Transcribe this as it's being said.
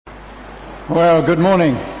Well, good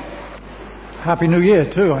morning. Happy New Year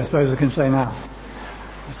too, I suppose I can say now.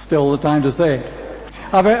 It's still the time to say it.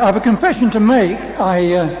 I've a confession to make.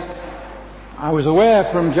 I was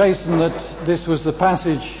aware from Jason that this was the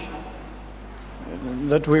passage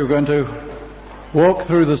that we were going to walk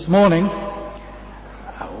through this morning.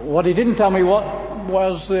 What he didn't tell me what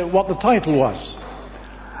the title was.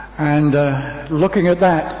 And looking at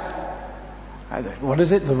that, what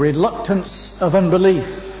is it? The reluctance of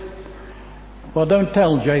unbelief. Well, don't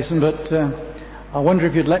tell Jason, but I wonder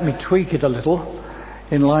if you'd let me tweak it a little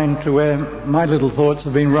in line to where my little thoughts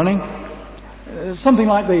have been running. Something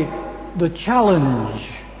like the challenge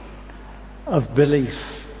of belief.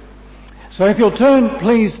 So if you'll turn,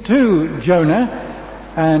 please, to Jonah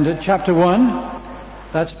and chapter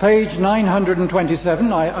 1. That's page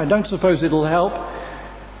 927. I don't suppose it'll help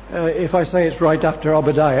if I say it's right after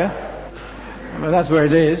Obadiah. But that's where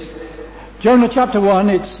it is. Jonah chapter 1,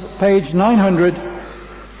 it's page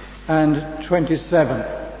 927.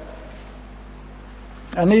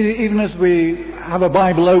 And even as we have a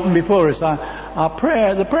Bible open before us, our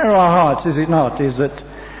prayer, the prayer of our hearts, is it not, is that,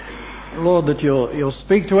 Lord, that you'll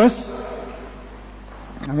speak to us.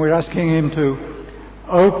 And we're asking Him to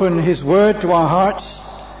open His Word to our hearts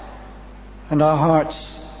and our hearts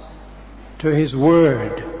to His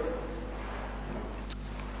Word.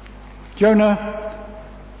 Jonah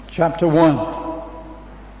chapter 1.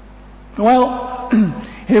 Well,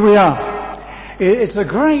 here we are. It's a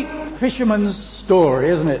great fisherman's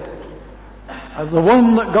story, isn't it? The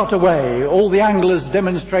one that got away, all the anglers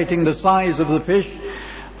demonstrating the size of the fish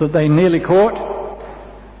that they nearly caught.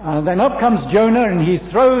 And then up comes Jonah and he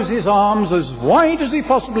throws his arms as wide as he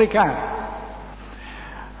possibly can.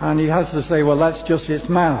 And he has to say, well, that's just its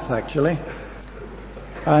mouth, actually.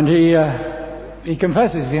 And he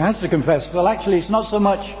confesses, he has to confess, well, actually, it's not so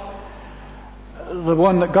much the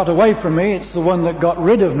one that got away from me, it's the one that got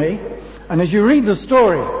rid of me. And as you read the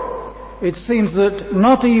story, it seems that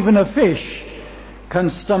not even a fish can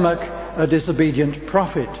stomach a disobedient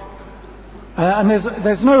prophet. And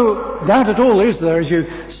there's no doubt at all, is there, as you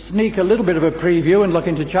sneak a little bit of a preview and look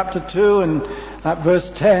into chapter 2 and at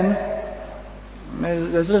verse 10,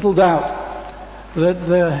 there's little doubt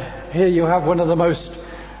that here you have one of the most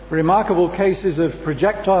remarkable cases of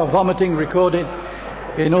projectile vomiting recorded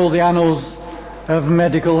in all the annals of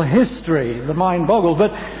medical history. The mind boggles.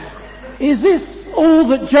 But is this all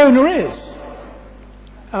that Jonah is?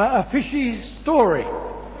 A fishy story?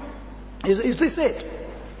 Is this it?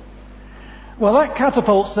 Well, that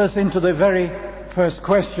catapults us into the very first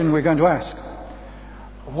question we're going to ask.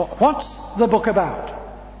 What's the book about?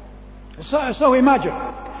 So imagine,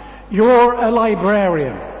 you're a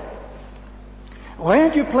librarian. Where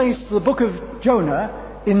do you place the book of Jonah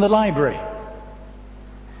in the library?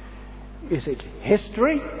 Is it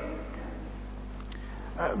history?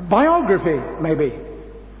 Biography, maybe?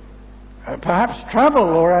 Perhaps travel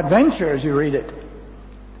or adventure as you read it?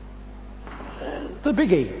 The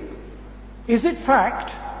biggie. Is it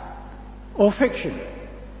fact or fiction?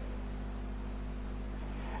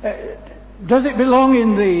 Does it belong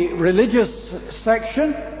in the religious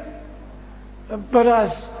section, but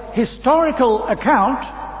as historical account,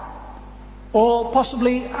 or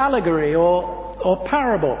possibly allegory or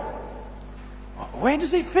parable? Where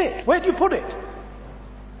does it fit? Where do you put it?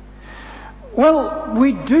 Well,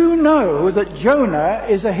 we do know that Jonah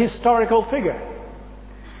is a historical figure.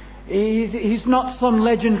 He's not some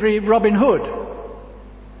legendary Robin Hood.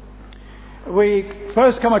 We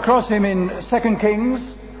first come across him in 2 Kings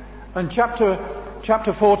and chapter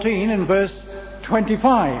 14 and verse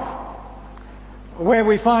 25, where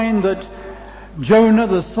we find that Jonah,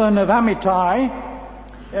 the son of Amittai,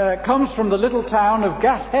 comes from the little town of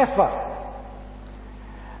Gath-hepher.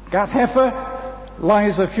 Gath-hepher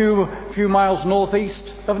lies a few miles northeast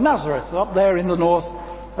of Nazareth, up there in the north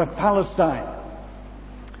of Palestine.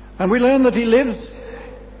 And we learn that he lives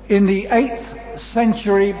in the 8th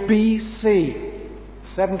century BC,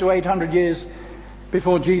 700 to 800 years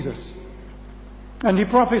before Jesus. And he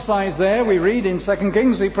prophesies there, we read in 2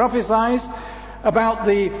 Kings, he prophesies about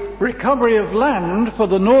the recovery of land for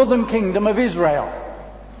the northern kingdom of Israel.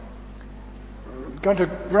 Going to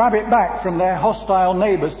grab it back from their hostile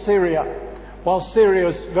neighbours, Syria, while Syria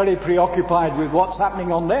is very preoccupied with what's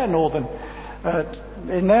happening on their in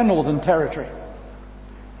their northern territory.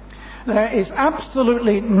 There is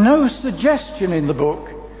absolutely no suggestion in the book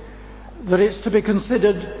that it's to be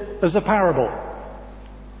considered as a parable.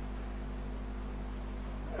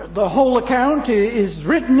 The whole account is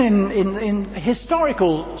written in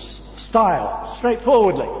historical style,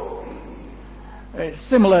 straightforwardly. It's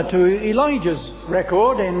similar to Elijah's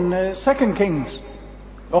record in 2 Kings.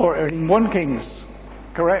 Or in 1 Kings,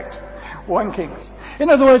 correct? 1 Kings. In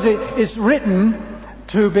other words, it's written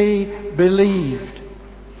to be believed.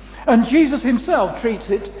 And Jesus himself treats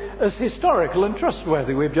it as historical and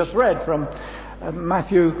trustworthy. We've just read from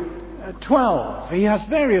Matthew 12. He has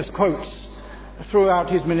various quotes throughout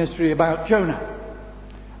his ministry about Jonah.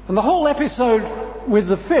 And the whole episode with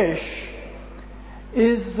the fish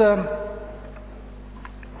is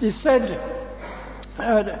said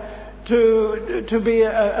to be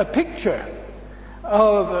a picture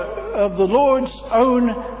of the Lord's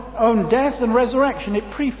own death and resurrection.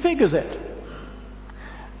 It prefigures it.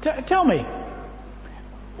 Tell me,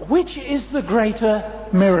 which is the greater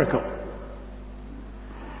miracle?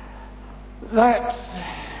 That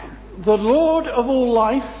the Lord of all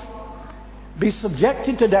life be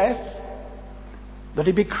subjected to death, that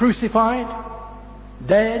he be crucified,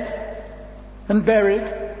 dead, and buried,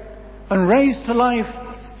 and raised to life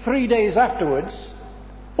 3 days afterwards,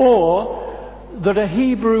 or that a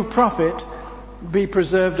Hebrew prophet be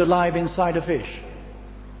preserved alive inside a fish?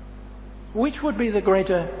 Which would be the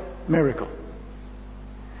greater miracle?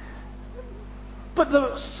 But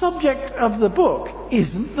the subject of the book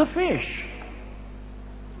isn't the fish.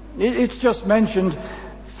 It's just mentioned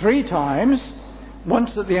 3 times,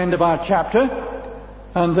 once at the end of our chapter,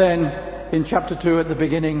 and then in chapter 2 at the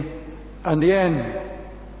beginning and the end.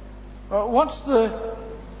 What's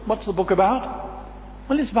the book about?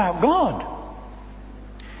 Well, it's about God.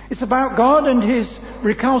 It's about God and his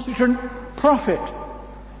recalcitrant prophet.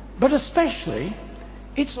 But especially,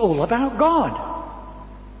 it's all about God.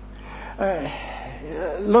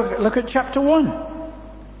 Look at chapter 1.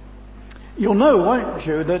 You'll know, won't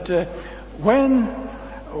you, that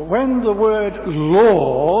when the word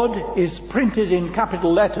Lord is printed in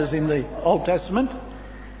capital letters in the Old Testament,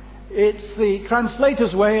 it's the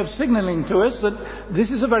translator's way of signaling to us that this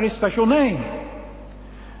is a very special name.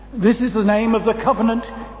 This is the name of the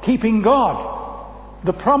covenant-keeping God,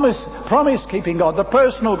 the promise-keeping God, the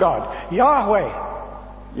personal God, Yahweh.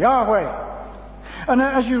 Yahweh. And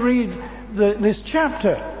as you read this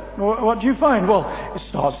chapter, what do you find? Well, it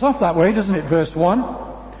starts off that way, doesn't it? Verse 1.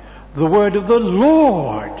 The word of the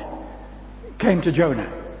Lord came to Jonah.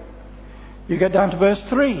 You get down to verse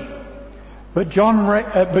 3. But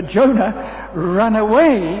Jonah ran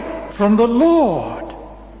away from the Lord.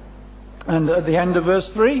 And at the end of verse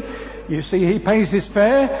 3, you see he pays his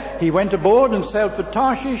fare. He went aboard and sailed for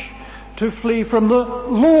Tarshish to flee from the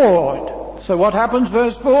Lord. So what happens?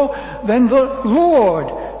 Verse 4. Then the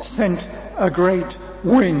Lord sent a great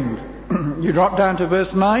wind. You drop down to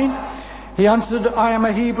verse 9. He answered, I am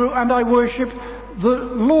a Hebrew and I worship the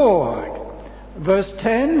Lord. Verse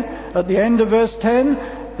 10, at the end of verse 10,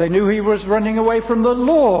 they knew he was running away from the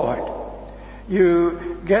Lord.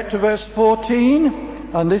 You get to verse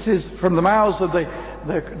 14, and this is from the mouths of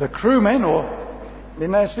the crewmen, or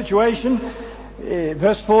in their situation.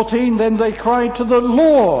 Verse 14, then they cried to the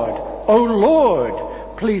Lord, O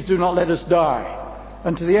Lord, please do not let us die.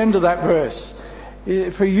 And to the end of that verse,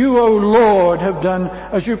 for you, O Lord, have done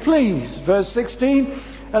as you please. Verse 16,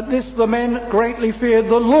 at this the men greatly feared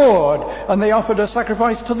the Lord, and they offered a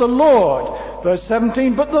sacrifice to the Lord. Verse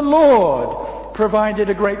 17, but the Lord provided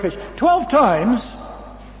a great fish. 12 times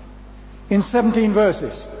in 17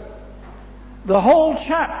 verses. The whole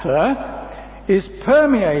chapter is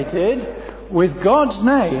permeated with God's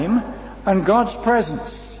name and God's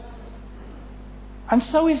presence. And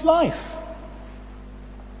so is life.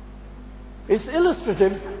 It's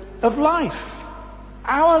illustrative of life.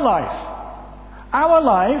 Our life. Our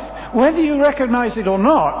life, whether you recognize it or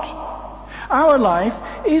not, our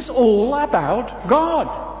life is all about God.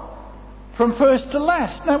 From first to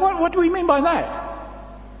last. Now, what do we mean by that?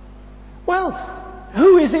 Well,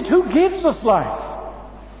 who is it who gives us life?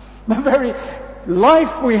 The very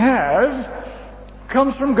life we have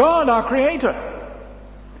comes from God, our Creator.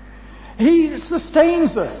 He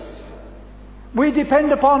sustains us. We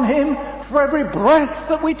depend upon Him for every breath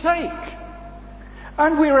that we take.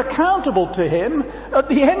 And we're accountable to Him at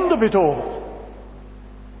the end of it all.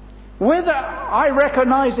 Whether I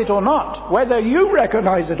recognize it or not, whether you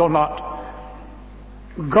recognize it or not,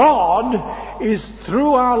 God is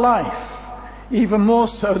through our life, even more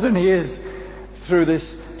so than He is through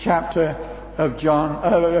this chapter of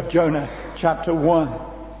Jonah, chapter 1.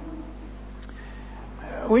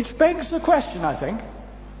 Which begs the question, I think,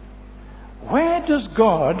 where does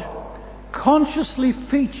God consciously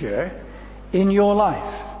feature in your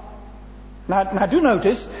life? Now do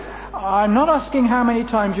notice, I'm not asking how many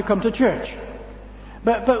times you come to church,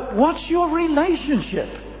 but what's your relationship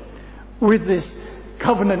with this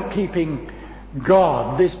covenant-keeping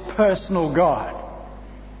God, this personal God?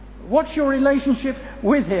 What's your relationship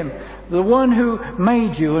with Him, the one who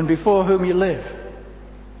made you and before whom you live?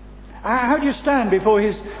 How do you stand before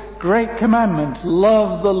His great commandment?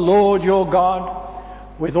 Love the Lord your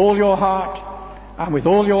God with all your heart and with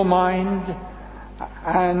all your mind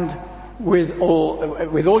and with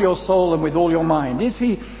all your soul and with all your mind. Is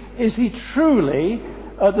He truly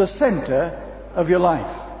at the centre of your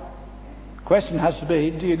life? The question has to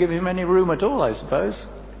be, do you give Him any room at all, I suppose?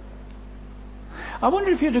 I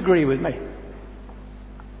wonder if you'd agree with me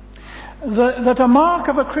that a mark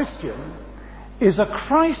of a Christian is a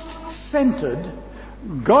Christ-centred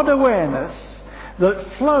God awareness that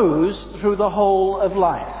flows through the whole of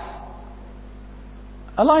life.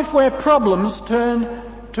 A life where problems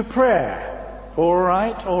turn to prayer. All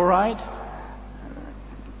right.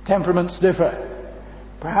 Temperaments differ.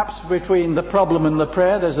 Perhaps between the problem and the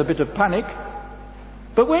prayer there's a bit of panic.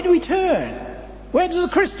 But where do we turn? Where does the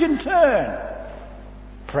Christian turn?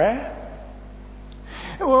 Prayer?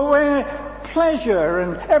 Well, where pleasure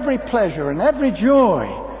and every joy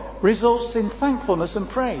results in thankfulness and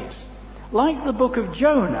praise. Like the book of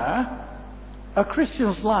Jonah, a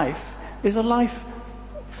Christian's life is a life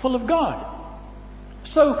full of God.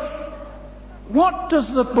 So, what does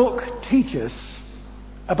the book teach us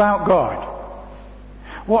about God?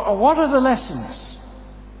 What are the lessons?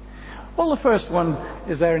 Well, the first one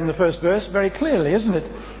is there in the first verse very clearly, isn't it?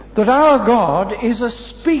 That our God is a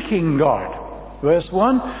speaking God. Verse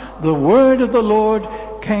 1, the word of the Lord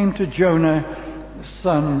came to Jonah, the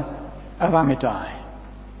son of Amittai.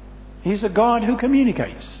 He's a God who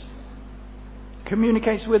communicates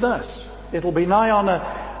with us. It'll be nigh on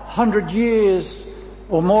 100 years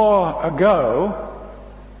or more ago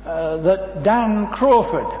that Dan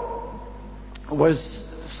Crawford was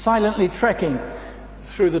silently trekking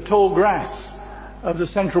through the tall grass of the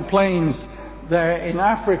Central Plains there in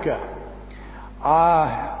Africa.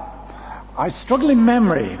 I struggle in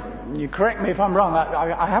memory. You correct me if I'm wrong.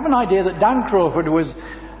 I have an idea that Dan Crawford was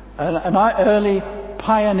an early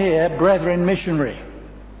pioneer Brethren missionary.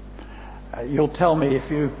 You'll tell me if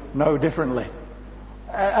you know differently.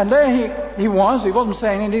 And there he was. He wasn't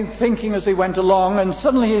saying anything, thinking as he went along, and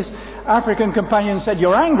suddenly his African companion said,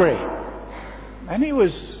 "You're angry." And he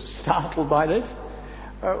was startled by this.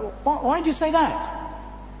 Why did you say that?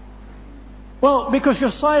 Well, because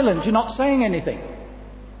you're silent, you're not saying anything.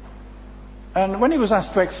 And when he was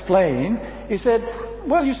asked to explain, he said,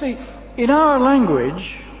 well, you see, in our language,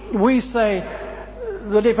 we say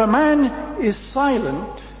that if a man is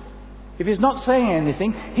silent, if he's not saying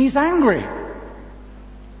anything, he's angry.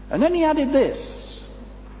 And then he added this,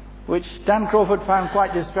 which Dan Crawford found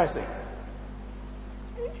quite distressing.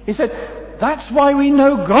 He said, that's why we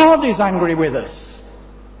know God is angry with us.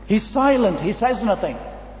 He's silent, He says nothing.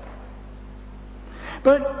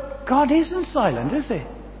 But God isn't silent, is He?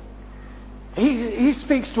 He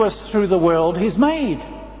speaks to us through the world He's made.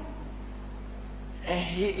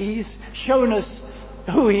 He's shown us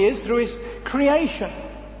who He is through His creation.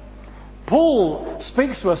 Paul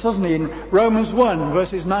speaks to us, doesn't he, in Romans 1,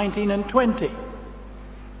 verses 19 and 20.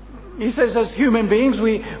 He says, as human beings,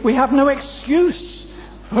 we have no excuse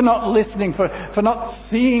for not listening, for not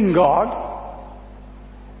seeing God.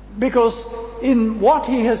 Because in what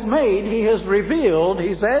He has made, He has revealed,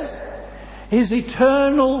 he says, His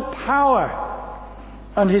eternal power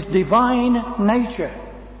and His divine nature.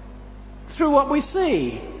 Through what we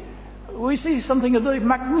see something of the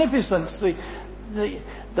magnificence,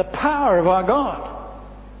 the power of our God.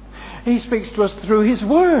 He speaks to us through His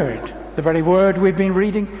Word, the very Word we've been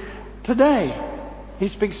reading today. He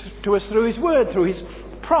speaks to us through His Word, through His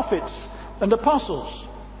prophets and apostles.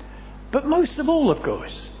 But most of all, of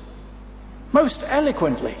course, most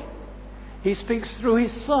eloquently, He speaks through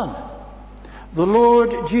His Son, the Lord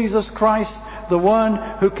Jesus Christ, the one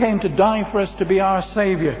who came to die for us to be our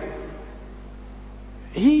Saviour.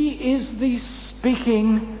 He is the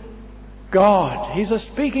speaking God. He's a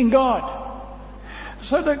speaking God.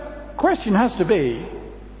 So the question has to be,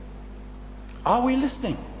 are we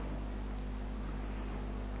listening?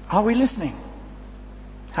 Are we listening?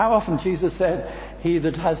 How often Jesus said, he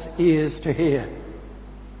that has ears to hear,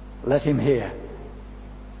 let him hear.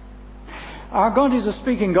 Our God is a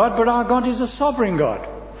speaking God, but our God is a sovereign God.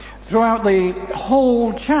 Throughout the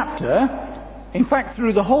whole chapter, in fact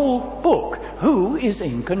through the whole book, who is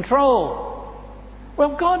in control?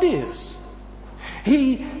 Well, God is.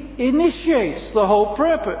 He initiates the whole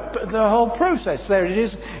process. There it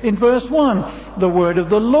is in verse 1. The word of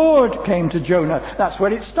the Lord came to Jonah. That's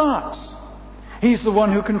where it starts. He's the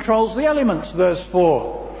one who controls the elements, verse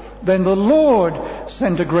 4. Then the Lord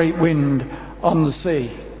sent a great wind on the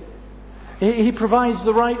sea. He provides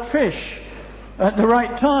the right fish at the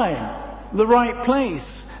right time, the right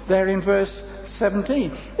place, there in verse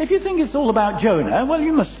 17. If you think it's all about Jonah, well,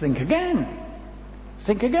 you must think again.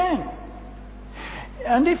 Think again.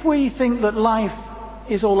 And if we think that life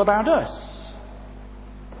is all about us,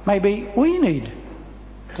 maybe we need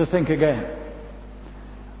to think again.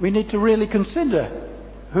 We need to really consider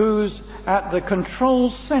who's at the control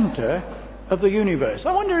centre of the universe.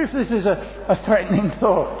 I wonder if this is a threatening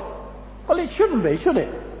thought. Well, it shouldn't be, should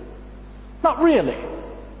it? Not really.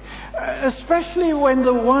 Especially when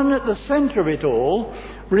the one at the centre of it all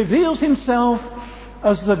reveals himself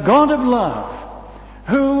as the God of love,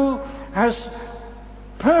 who has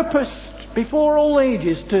purposed before all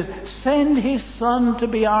ages to send his Son to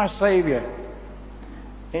be our Saviour.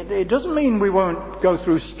 It doesn't mean we won't go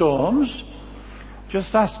through storms.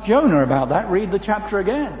 Just ask Jonah about that. Read the chapter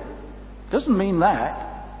again. It doesn't mean that.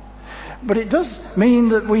 But it does mean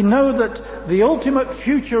that we know that the ultimate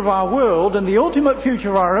future of our world and the ultimate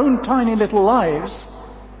future of our own tiny little lives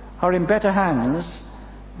are in better hands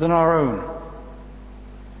than our own.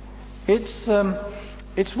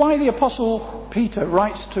 It's why the Apostle Peter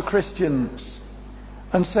writes to Christians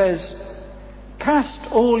and says, "Cast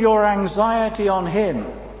all your anxiety on him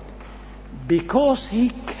because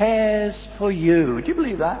he cares for you." Do you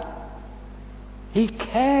believe that? He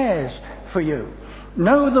cares for you.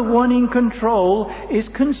 Know the one in control is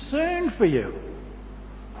concerned for you.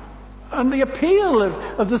 And the appeal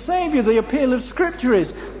of the Saviour, the appeal of Scripture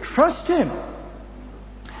is, trust him.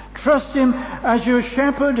 Trust him as your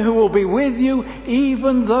shepherd who will be with you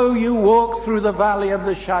even though you walk through the valley of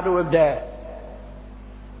the shadow of death.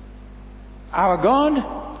 Our God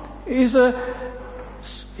is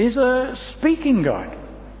a speaking God.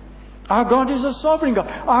 Our God is a sovereign God.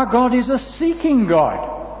 Our God is a seeking God.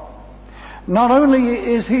 Not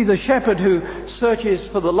only is he the shepherd who searches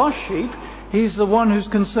for the lost sheep, he's the one who's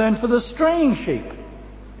concerned for the straying sheep.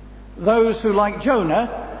 Those who, like Jonah,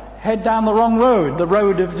 head down the wrong road, the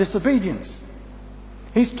road of disobedience.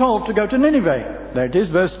 He's told to go to Nineveh. There it is,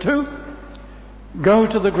 verse 2. Go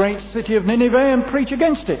to the great city of Nineveh and preach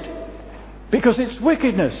against it, because its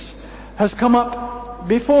wickedness has come up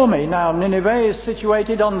before me. Now, Nineveh is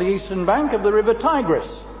situated on the eastern bank of the river Tigris.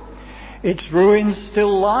 Its ruins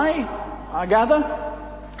still lie, I gather,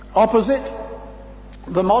 opposite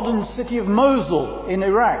the modern city of Mosul in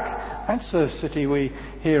Iraq. That's a city we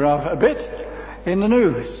hear of a bit in the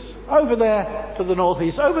news. Over there to the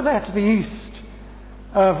northeast, over there to the east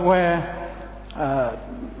of where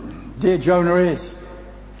dear Jonah is.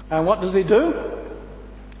 And what does he do?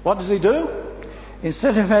 What does he do?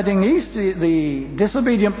 Instead of heading east, the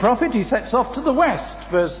disobedient prophet, he sets off to the west.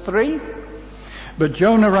 Verse 3. But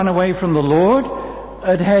Jonah ran away from the Lord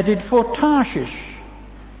and headed for Tarshish.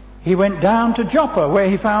 He went down to Joppa, where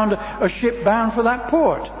he found a ship bound for that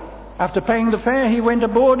port. After paying the fare, he went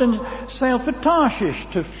aboard and sailed for Tarshish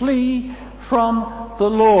to flee from the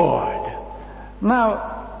Lord.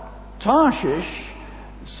 Now, Tarshish,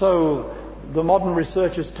 so the modern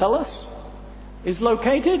researchers tell us, is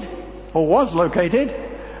located, or was located,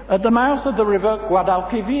 at the mouth of the river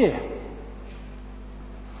Guadalquivir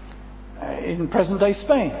in present-day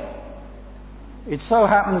Spain. It so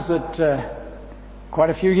happens that quite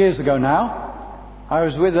a few years ago now, I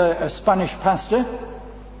was with a Spanish pastor,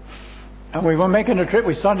 and we were making a trip.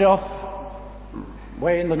 We started off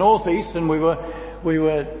way in the northeast, and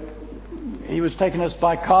he was taking us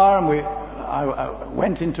by car, and I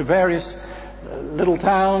went into various little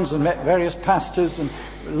towns and met various pastors, and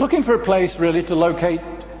looking for a place really to locate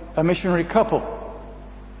a missionary couple.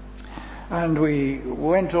 And we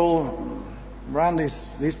went all around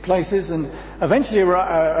these places, and eventually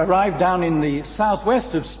arrived down in the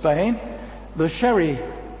southwest of Spain, the Sherry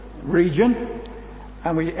region.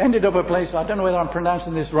 And we ended up a place, I don't know whether I'm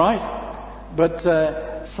pronouncing this right, but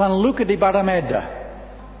Sanlúcar de Barrameda.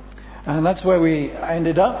 And that's where we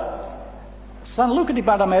ended up. Sanlúcar de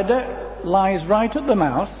Barrameda lies right at the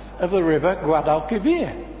mouth of the river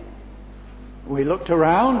Guadalquivir. We looked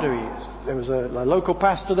around. There was a local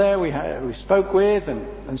pastor there we spoke with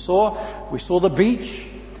and saw. We saw the beach.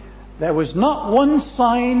 There was not one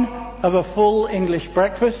sign of a full English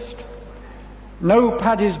breakfast. No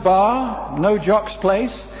Paddy's Bar, no Jock's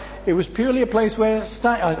Place. It was purely a place where,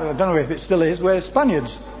 I don't know if it still is, where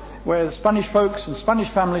Spanish folks and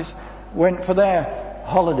Spanish families went for their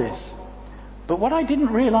holidays. But what I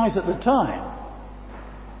didn't realize at the time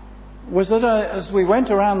was that as we went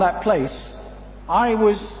around that place, I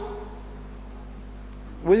was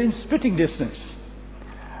within spitting distance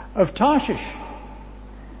of Tarshish.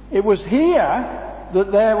 It was here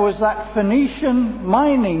that there was that Phoenician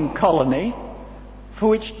mining colony for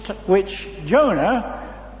which Jonah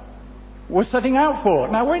was setting out for.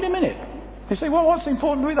 Now, wait a minute. You say, well, what's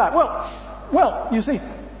important with that? Well, you see,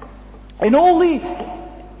 in all the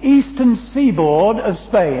eastern seaboard of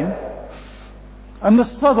Spain and the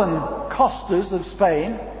southern costas of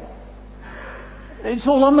Spain, it's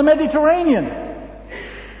all on the Mediterranean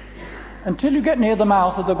until you get near the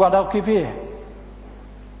mouth of the Guadalquivir.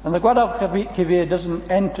 And the Guadalquivir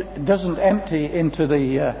doesn't empty into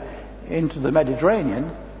the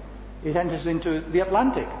Mediterranean. It enters into the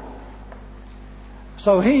Atlantic.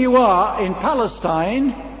 So here you are in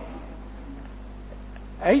Palestine,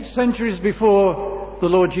 8 centuries before the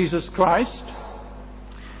Lord Jesus Christ,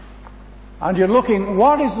 and you're looking,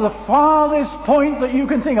 what is the farthest point that you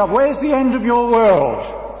can think of? Where's the end of your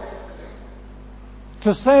world?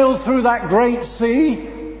 To sail through that great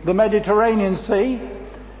sea, the Mediterranean Sea,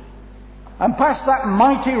 and past that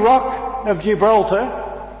mighty rock of Gibraltar,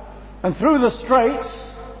 and through the straits,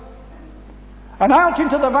 and out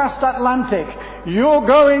into the vast Atlantic. You're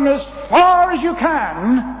going as far as you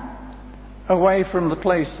can away from the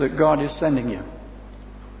place that God is sending you.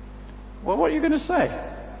 Well, what are you going to say?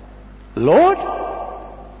 Lord,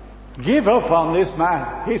 give up on this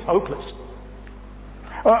man. He's hopeless.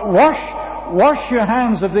 Wash your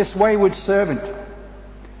hands of this wayward servant.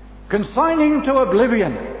 Consign him to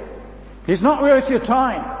oblivion. He's not worth your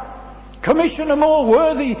time. Commission a more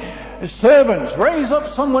worthy servants. Raise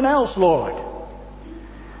up someone else, Lord.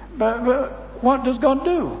 But what does God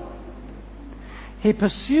do? He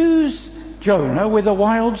pursues Jonah with a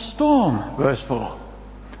wild storm, verse 4.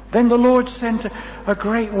 Then the Lord sent a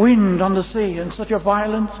great wind on the sea, and such a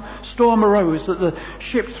violent storm arose that the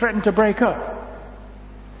ship threatened to break up.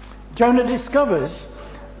 Jonah discovers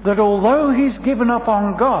that although he's given up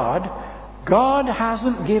on God, God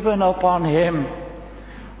hasn't given up on him.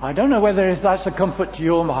 I don't know whether that's a comfort to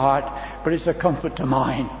your heart, but it's a comfort to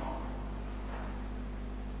mine.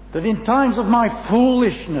 That in times of my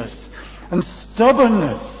foolishness and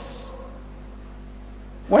stubbornness,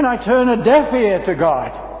 when I turn a deaf ear to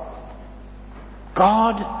God,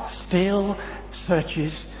 God still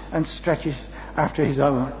searches and stretches after his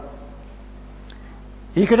own.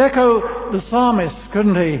 He could echo the psalmist,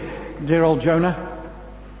 couldn't he, dear old Jonah?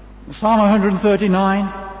 Psalm 139,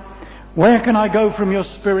 where can I go from your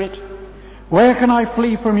spirit? Where can I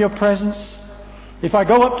flee from your presence? If I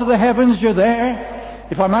go up to the heavens, you're there.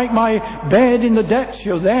 If I make my bed in the depths,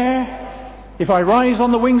 you're there. If I rise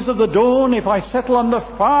on the wings of the dawn, if I settle on the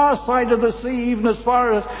far side of the sea, even as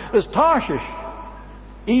far as Tarshish,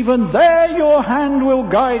 even there your hand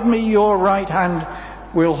will guide me, your right hand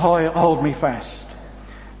will hold me fast.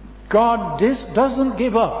 God doesn't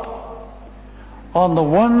give up on the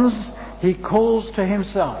ones he calls to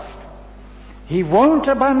himself. He won't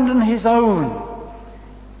abandon his own,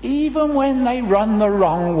 even when they run the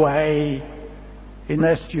wrong way in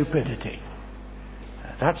their stupidity.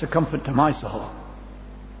 That's a comfort to my soul.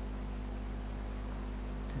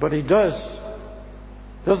 But he does,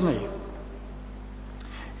 doesn't he?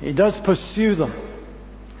 He does pursue them.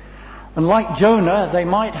 And like Jonah, they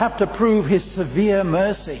might have to prove his severe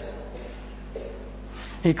mercy.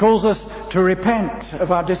 He calls us to repent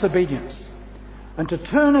of our disobedience and to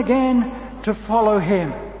turn again to follow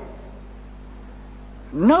him.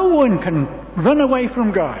 No one can run away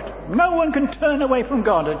from God. No one can turn away from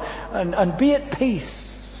God and be at peace.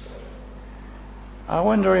 I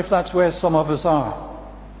wonder if that's where some of us are.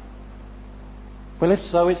 Well, if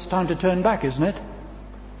so, it's time to turn back, isn't it?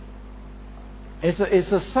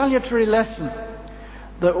 It's a salutary lesson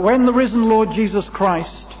that when the risen Lord Jesus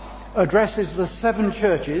Christ addresses the 7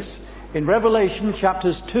 churches in Revelation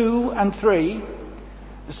chapters 2 and 3,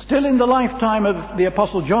 still in the lifetime of the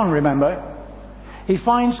Apostle John, remember, he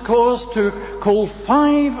finds cause to call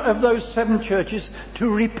 5 of those 7 churches to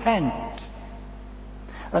repent.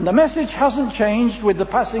 And the message hasn't changed with the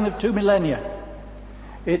passing of 2 millennia.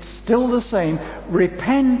 It's still the same.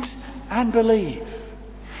 Repent and believe.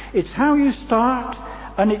 It's how you start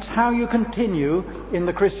and it's how you continue in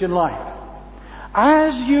the Christian life.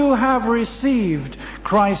 As you have received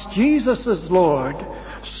Christ Jesus as Lord,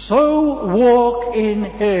 so walk in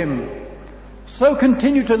him. So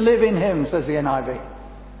continue to live in him, says the NIV.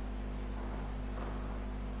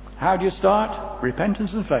 How do you start?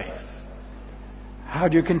 Repentance and faith. How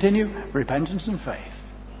do you continue? Repentance and faith.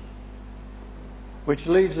 Which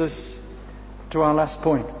leads us to our last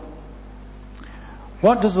point.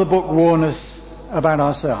 What does the book warn us about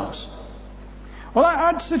ourselves? Well,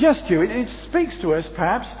 I'd suggest to you, it speaks to us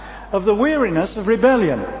perhaps of the weariness of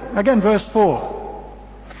rebellion. Again, verse 4.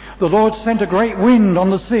 The Lord sent a great wind on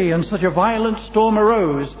the sea, and such a violent storm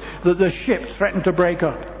arose that the ship threatened to break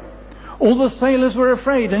up. All the sailors were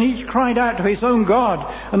afraid, and each cried out to his own God,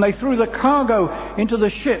 and they threw the cargo into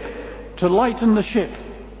the ship to lighten the ship.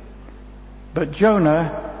 But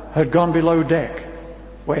Jonah had gone below deck,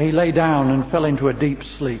 where he lay down and fell into a deep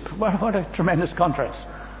sleep. What a tremendous contrast.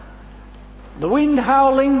 The wind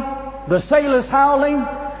howling, the sailors howling,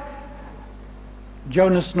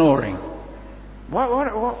 Jonah snoring.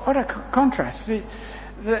 What a contrast.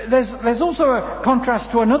 There's also a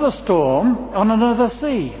contrast to another storm on another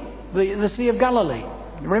sea, the Sea of Galilee.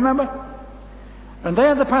 Remember? And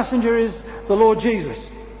there the passenger is the Lord Jesus.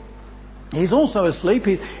 He's also asleep.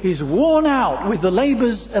 He's worn out with the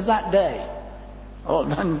labours of that day. Oh,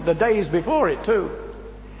 and the days before it too.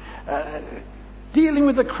 Dealing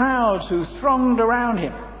with the crowds who thronged around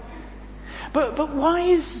him. But why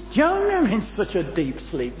is Jonah in such a deep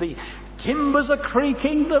sleep? The timbers are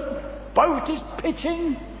creaking, the boat is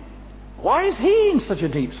pitching. Why is he in such a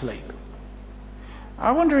deep sleep?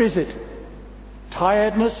 I wonder, is it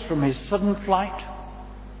tiredness from his sudden flight?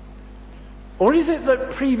 Or is it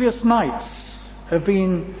that previous nights have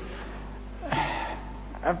been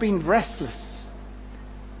restless,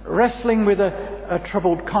 wrestling with a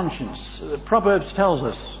troubled conscience? The Proverbs tells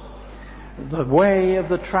us, the way of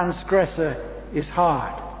the transgressor is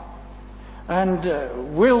hard.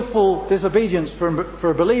 And willful disobedience for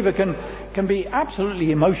a believer can be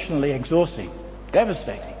absolutely emotionally exhausting,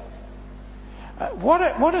 devastating. What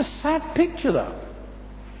a sad picture, though.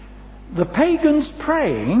 The pagans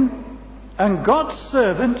praying and God's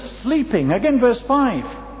servant sleeping. Again, verse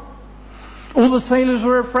 5. All the sailors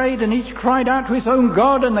were afraid, and each cried out to his own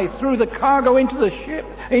God, and they threw the cargo into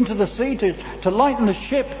the sea to lighten the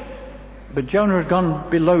ship. But Jonah had gone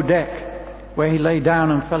below deck, where he lay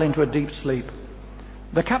down and fell into a deep sleep.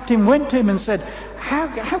 The captain went to him and said,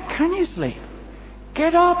 How can you sleep?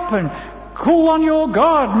 Get up and call on your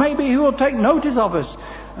God. Maybe he will take notice of us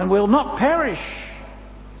and we'll not perish.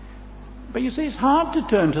 But you see, it's hard to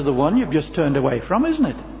turn to the one you've just turned away from, isn't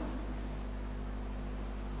it?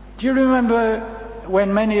 Do you remember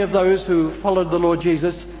when many of those who followed the Lord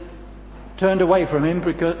Jesus turned away from him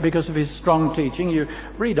because of his strong teaching? You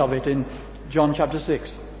read of it in John chapter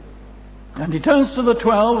 6. And he turns to the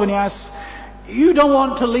 12 and he asks, You don't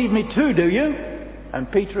want to leave me too, do you? And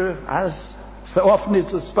Peter, as so often is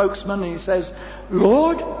the spokesman, he says,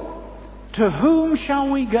 Lord, to whom shall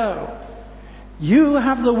we go? You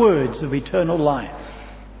have the words of eternal life.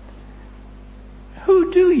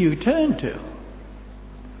 Who do you turn to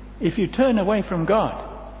if you turn away from God?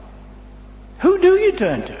 Who do you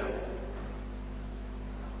turn to?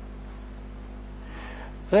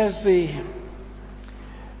 There's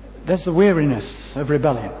the weariness of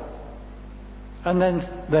rebellion. And then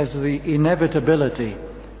there's the inevitability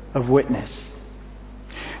of witness.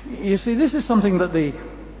 You see, this is something that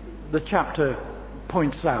the chapter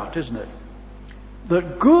points out, isn't it?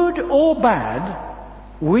 That good or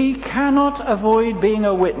bad, we cannot avoid being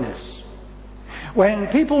a witness. When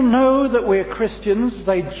people know that we're Christians,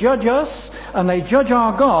 they judge us and they judge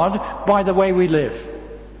our God by the way we live.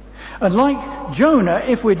 And like Jonah,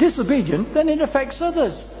 if we're disobedient, then it affects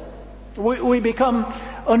others. We become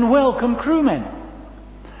unwelcome crewmen.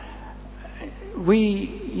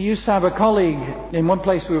 We used to have a colleague in one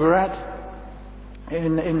place we were at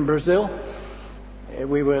in Brazil.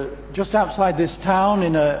 We were just outside this town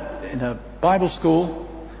in a Bible school.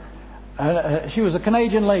 She was a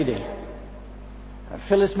Canadian lady,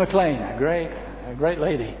 Phyllis McLean, a great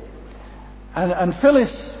lady. And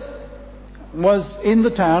Phyllis was in the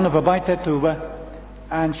town of Abaetetuba,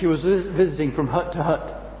 and she was visiting from hut to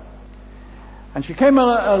hut. And she came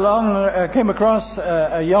across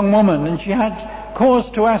a young woman, and she had cause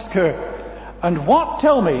to ask her, and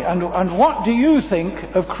what do you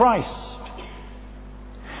think of Christ?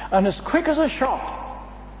 And as quick as a shot,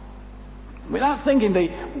 without thinking,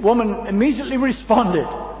 the woman immediately responded.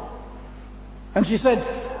 And she said,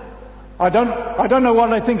 I don't know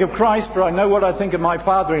what I think of Christ, but I know what I think of my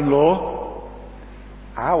father-in-law.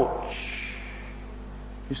 Ouch.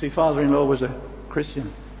 You see, father-in-law was a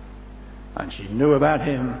Christian. And she knew about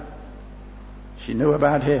him. She knew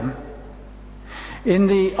about him. In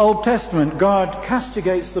the Old Testament, God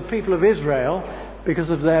castigates the people of Israel because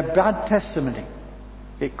of their bad testimony.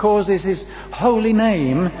 It causes his holy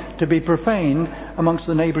name to be profaned amongst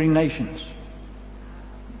the neighbouring nations.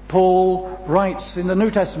 Paul writes in the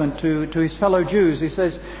New Testament to his fellow Jews, he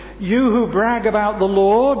says, You who brag about the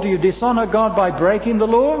law, do you dishonour God by breaking the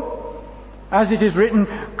law? As it is written,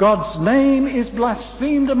 God's name is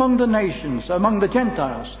blasphemed among the nations, among the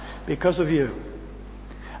Gentiles, because of you.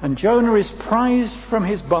 And Jonah is prized from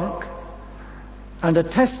his bunk, and a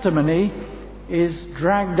testimony is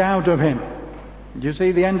dragged out of him. Do you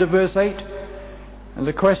see the end of verse 8? And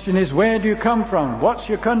the question is, where do you come from? What's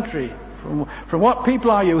your country? From what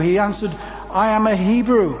people are you? He answered, I am a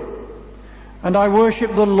Hebrew, and I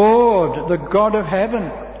worship the Lord, the God of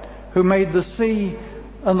heaven, who made the sea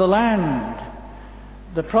and the land.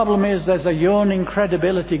 The problem is there's a yawning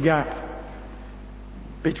credibility gap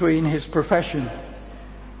between his profession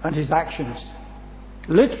and his actions.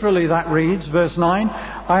 Literally that reads, verse 9,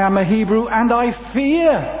 I am a Hebrew and I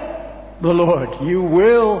fear the Lord. You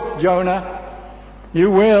will, Jonah. You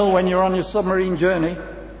will when you're on your submarine journey.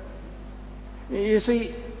 You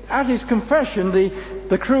see, at his confession,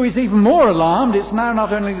 the crew is even more alarmed. It's now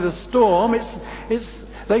not only the storm,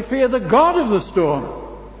 they fear the God of the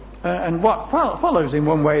storm. And what follows in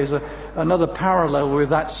one way is another parallel with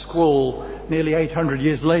that squall nearly 800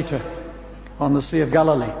 years later on the Sea of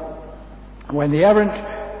Galilee. When the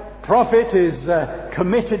errant prophet is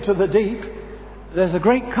committed to the deep, there's a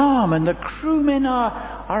great calm, and the crewmen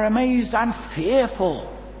are amazed and fearful.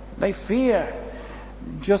 They fear,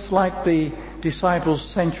 just like the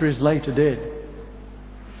disciples centuries later did.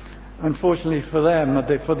 Unfortunately for them,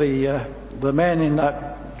 for the men in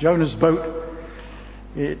that Jonah's boat,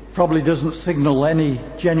 it probably doesn't signal any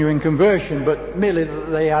genuine conversion, but merely that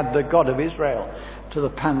they add the God of Israel to the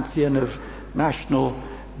pantheon of national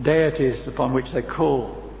deities upon which they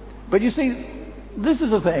call. But you see, this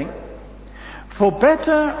is the thing. For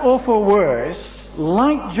better or for worse,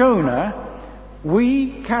 like Jonah,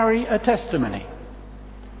 we carry a testimony.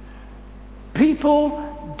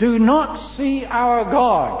 People do not see our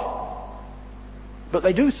God, but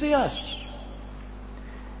they do see us.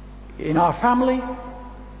 In our family,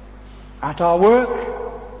 at our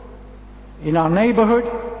work, in our neighborhood.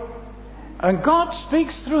 And God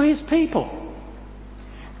speaks through His people.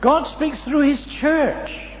 God speaks through His church.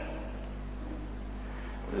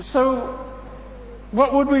 So,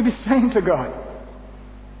 what would we be saying to God?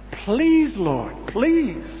 Please, Lord,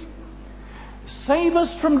 please, save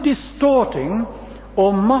us from distorting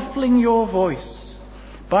or muffling your voice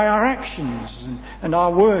by our actions and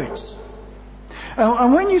our words.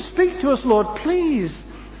 And when you speak to us, Lord, please,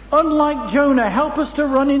 unlike Jonah, help us to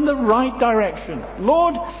run in the right direction.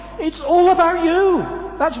 Lord, it's all about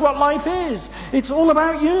you. That's what life is. It's all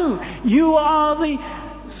about you. You are the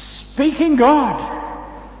speaking God.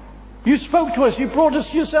 You spoke to us. You brought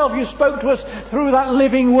us yourself. You spoke to us through that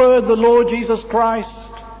living word, the Lord Jesus Christ.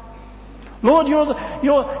 Lord, you're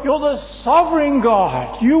the sovereign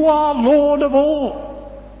God. You are Lord of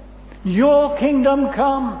all. Your kingdom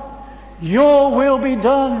come. Your will be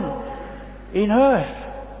done in earth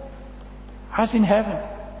as in heaven.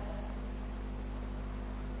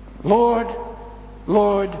 Lord,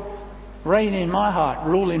 Lord, reign in my heart,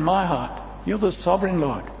 rule in my heart. You're the sovereign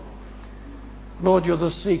Lord. Lord, you're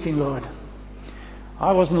the seeking Lord.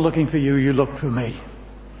 I wasn't looking for you, you looked for me.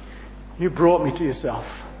 You brought me to yourself.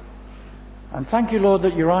 And thank you, Lord,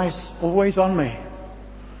 that your eye's always on me.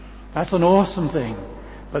 That's an awesome thing,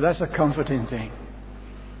 but that's a comforting thing.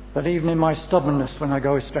 That even in my stubbornness, when I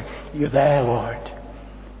go astray, you're there, Lord.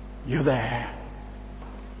 You're there.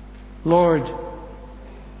 Lord,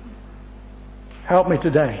 help me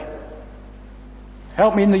today.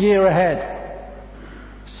 Help me in the year ahead,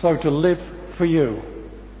 so to live for you,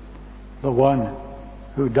 the one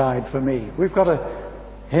who died for me. We've got a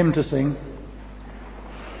hymn to sing.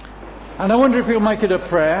 And I wonder if you'll make it a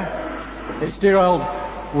prayer. It's dear old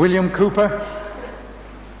William Cooper.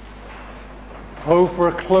 Oh, for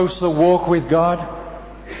a closer walk with God,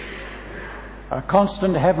 a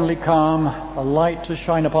constant heavenly calm, a light to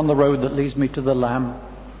shine upon the road that leads me to the Lamb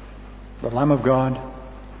of God,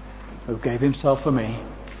 who gave himself for me.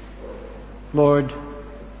 Lord,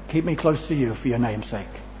 keep me close to you for your name's sake.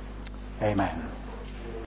 Amen.